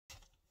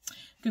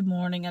Good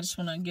morning. I just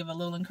want to give a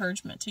little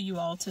encouragement to you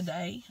all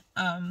today.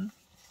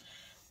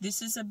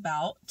 This is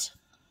about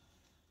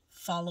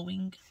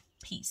following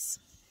peace.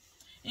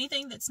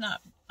 Anything that's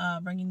not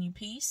bringing you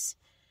peace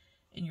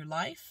in your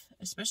life,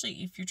 especially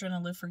if you're trying to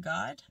live for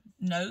God,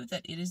 know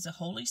that it is the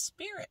Holy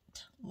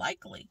Spirit,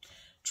 likely,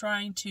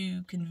 trying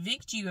to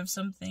convict you of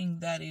something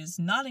that is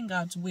not in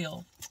God's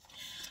will.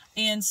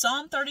 In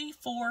Psalm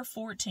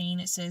 34:14,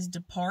 it says,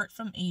 "Depart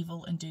from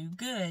evil and do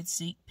good,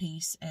 seek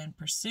peace and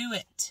pursue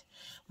it."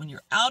 When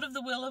you're out of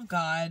the will of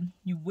God,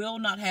 you will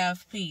not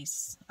have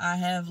peace. I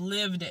have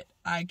lived it.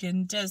 I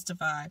can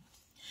testify.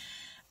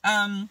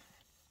 You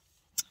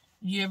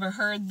ever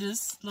heard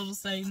this little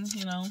saying,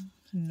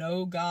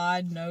 no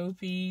God, no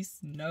peace,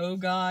 no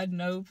God,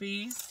 no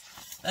peace?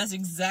 That's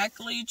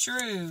exactly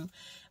true.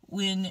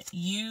 When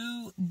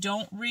you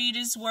don't read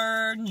His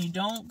Word, and you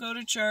don't go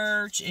to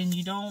church, and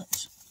you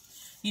don't,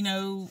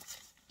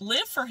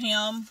 live for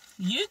Him,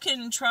 you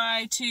can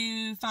try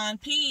to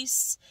find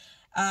peace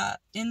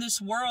in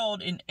this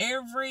world in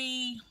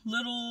every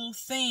little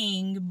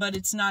thing, but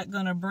it's not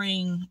going to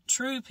bring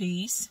true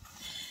peace.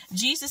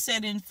 Jesus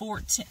said in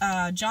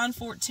John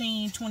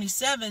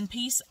 14:27,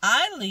 "Peace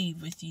I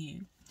leave with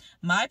you.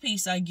 My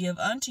peace I give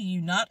unto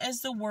you, not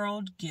as the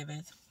world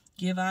giveth,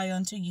 give I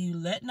unto you.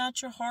 Let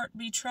not your heart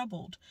be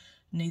troubled,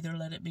 neither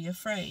let it be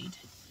afraid."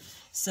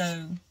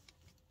 So,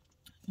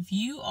 if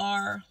you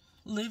are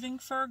living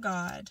for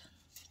God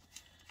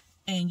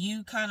and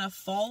you kind of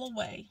fall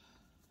away,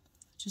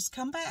 just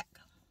come back.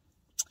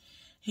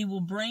 He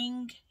will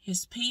bring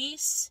His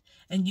peace,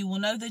 and you will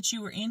know that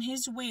you are in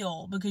His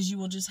will, because you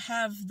will just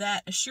have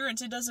that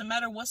assurance. It doesn't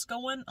matter what's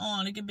going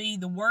on. It could be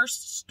the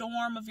worst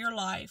storm of your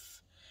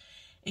life.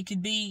 It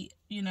could be,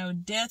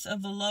 death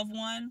of a loved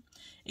one.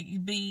 It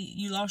could be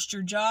you lost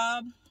your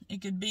job.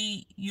 It could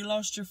be you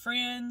lost your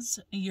friends,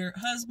 your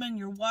husband,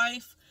 your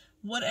wife,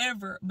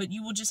 whatever. But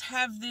you will just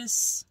have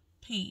this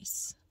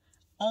peace.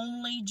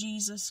 Only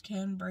Jesus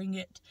can bring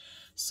it.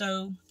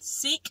 So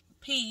seek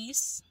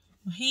peace.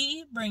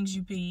 He brings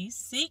you peace.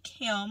 Seek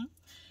Him.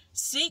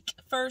 Seek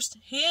first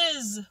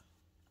His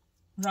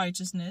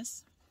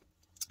righteousness.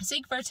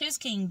 Seek first His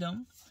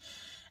kingdom.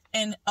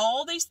 And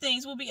all these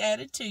things will be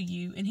added to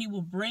you, and He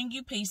will bring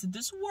you peace that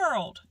this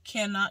world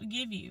cannot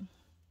give you.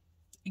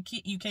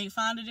 You can't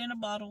find it in a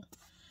bottle.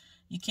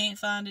 You can't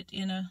find it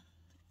in a,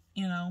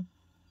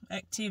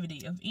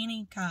 activity of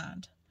any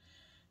kind.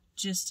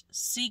 Just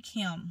seek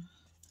Him.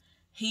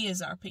 He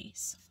is our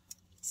peace.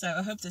 So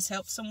I hope this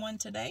helps someone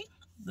today.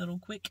 Little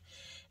quick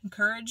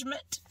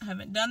encouragement. I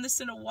haven't done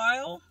this in a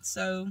while,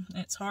 so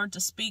it's hard to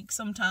speak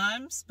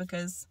sometimes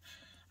because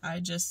I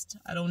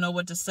don't know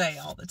what to say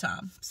all the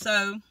time.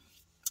 So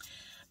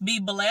be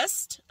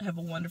blessed. Have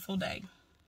a wonderful day.